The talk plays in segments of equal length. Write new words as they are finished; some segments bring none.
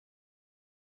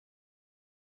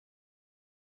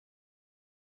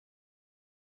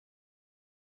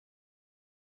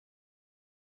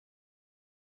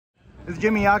It's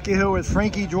Jimmy Yaki here with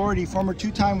Frankie Duarte, former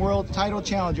two-time world title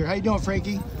challenger. How you doing,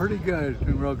 Frankie? Pretty good.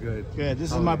 Doing real good. Good.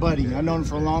 This is my buddy. I've known him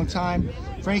for a long time.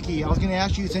 Frankie, I was going to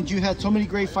ask you, since you had so many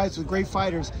great fights with great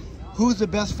fighters, who's the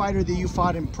best fighter that you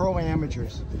fought in pro and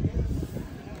amateurs?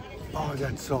 Oh,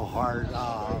 that's so hard.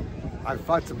 I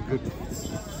fought some good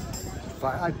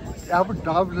fights. Albert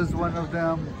Davila is one of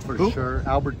them, for sure.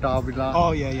 Albert Davila.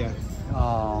 Oh, yeah.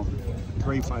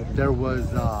 Great fighter. There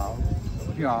was,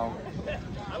 you know,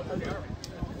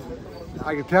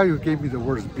 I can tell you who gave me the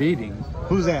worst beating.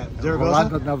 Who's that?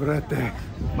 Rolando Navarrete.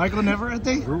 Michael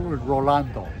Navarrete?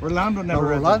 Rolando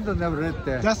Navarrete. Rolando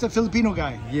Navarrete. That's the Filipino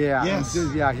guy. Yeah. Yes. He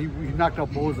knocked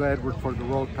out Boza Edward for the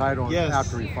world title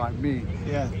after he fought me.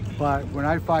 Yeah. But when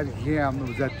I fought him, it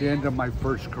was at the end of my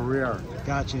first career.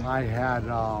 Gotcha. I had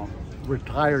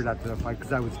retired after the fight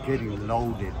because I was getting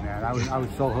loaded, man. I was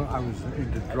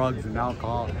into drugs and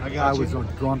alcohol. I was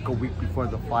drunk a week before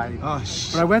the fight. Oh,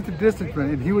 but I went to distance,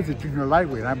 and he was a junior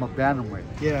lightweight. I'm a bantamweight.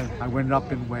 Yeah. I went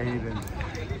up in weight, and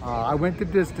I went to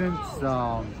distance.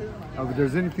 If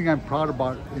there's anything I'm proud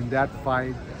about in that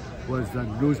fight, was the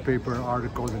newspaper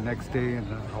article the next day, and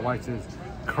Hawaii says,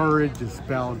 "Courage is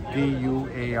spelled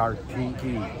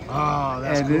D-U-A-R-T-E." Oh,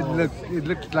 that's cool. And it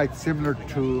looked like similar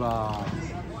to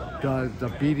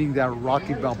the beating that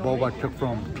Rocky Balboa took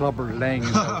from Clubber Lang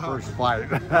in their first fight.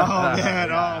 Oh,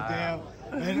 man. Oh, damn.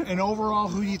 And overall,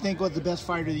 who do you think was the best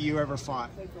fighter that you ever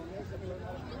fought?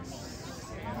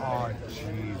 Oh,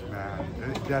 jeez,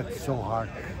 man. That's so hard.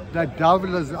 That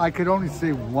Davila's, I could only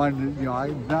say one. You know,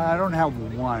 I don't have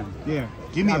one. Yeah,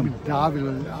 give me him.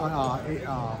 Davila,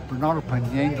 Bernardo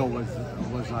Panengo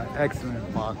was an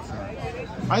excellent boxer.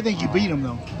 I think you beat him,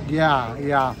 though.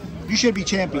 Yeah. You should be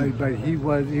champion. But he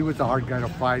was a hard guy to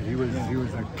fight. He was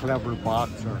a clever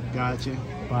boxer. Gotcha.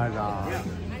 But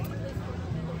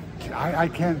I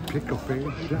can't pick a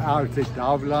favorite. I would say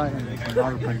Davila and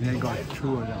Bernardo Panengo,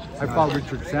 two of them. I fought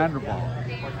Richard Sandoval.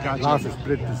 Gotcha. Lost a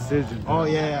split decision. Oh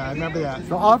yeah, I remember that.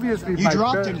 So obviously you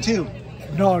dropped him too.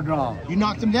 No. You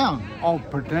knocked him down. Oh,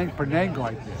 Panengo,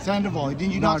 I did. Sandoval.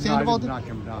 Didn't you knock Sandoval? I didn't knock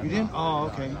him down. You didn't? Oh,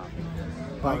 okay.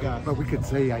 But we could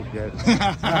say I did.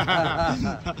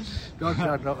 No,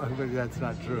 that's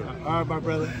not true. All right, my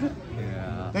brother.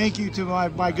 Yeah. Thank you to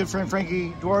my good friend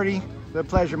Frankie Duarte. The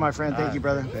pleasure, my friend. Thank you,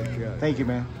 brother. Thank you. Thank you,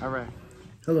 man. All right.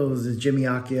 Hello, this is Jimmy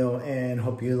Akio, and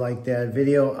hope you liked that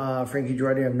video. Frankie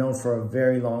Duarte I've known for a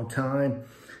very long time.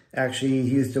 Actually,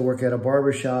 he used to work at a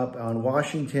barbershop on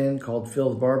Washington called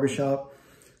Phil's Barbershop.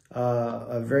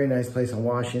 A very nice place on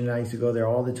Washington. I used to go there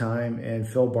all the time, and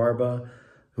Phil Barba,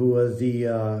 who was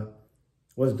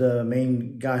the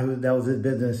main guy that was his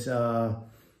business.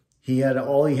 He had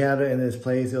all he had in his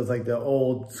place. It was like the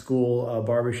old school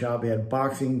barbershop. He had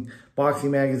boxing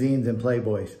magazines and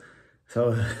Playboys.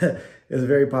 So it was a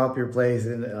very popular place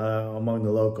among the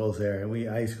locals there. And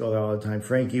I used to go there all the time.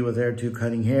 Frankie was there too,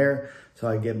 cutting hair. So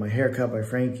I get my hair cut by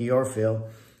Frankie or Phil.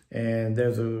 And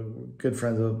there's a good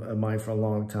friend of mine for a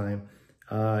long time.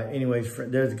 Anyways,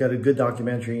 there's got a good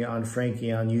documentary on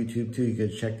Frankie on YouTube too. You can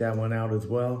check that one out as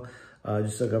well.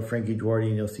 Just look up Frankie Duarte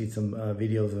and you'll see some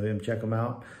videos of him. Check them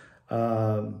out.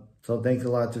 So thanks a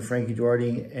lot to Frankie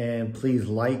Duarte, and please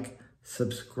like,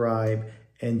 subscribe,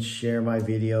 and share my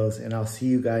videos. And I'll see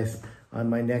you guys on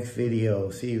my next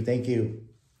video. See you. Thank you.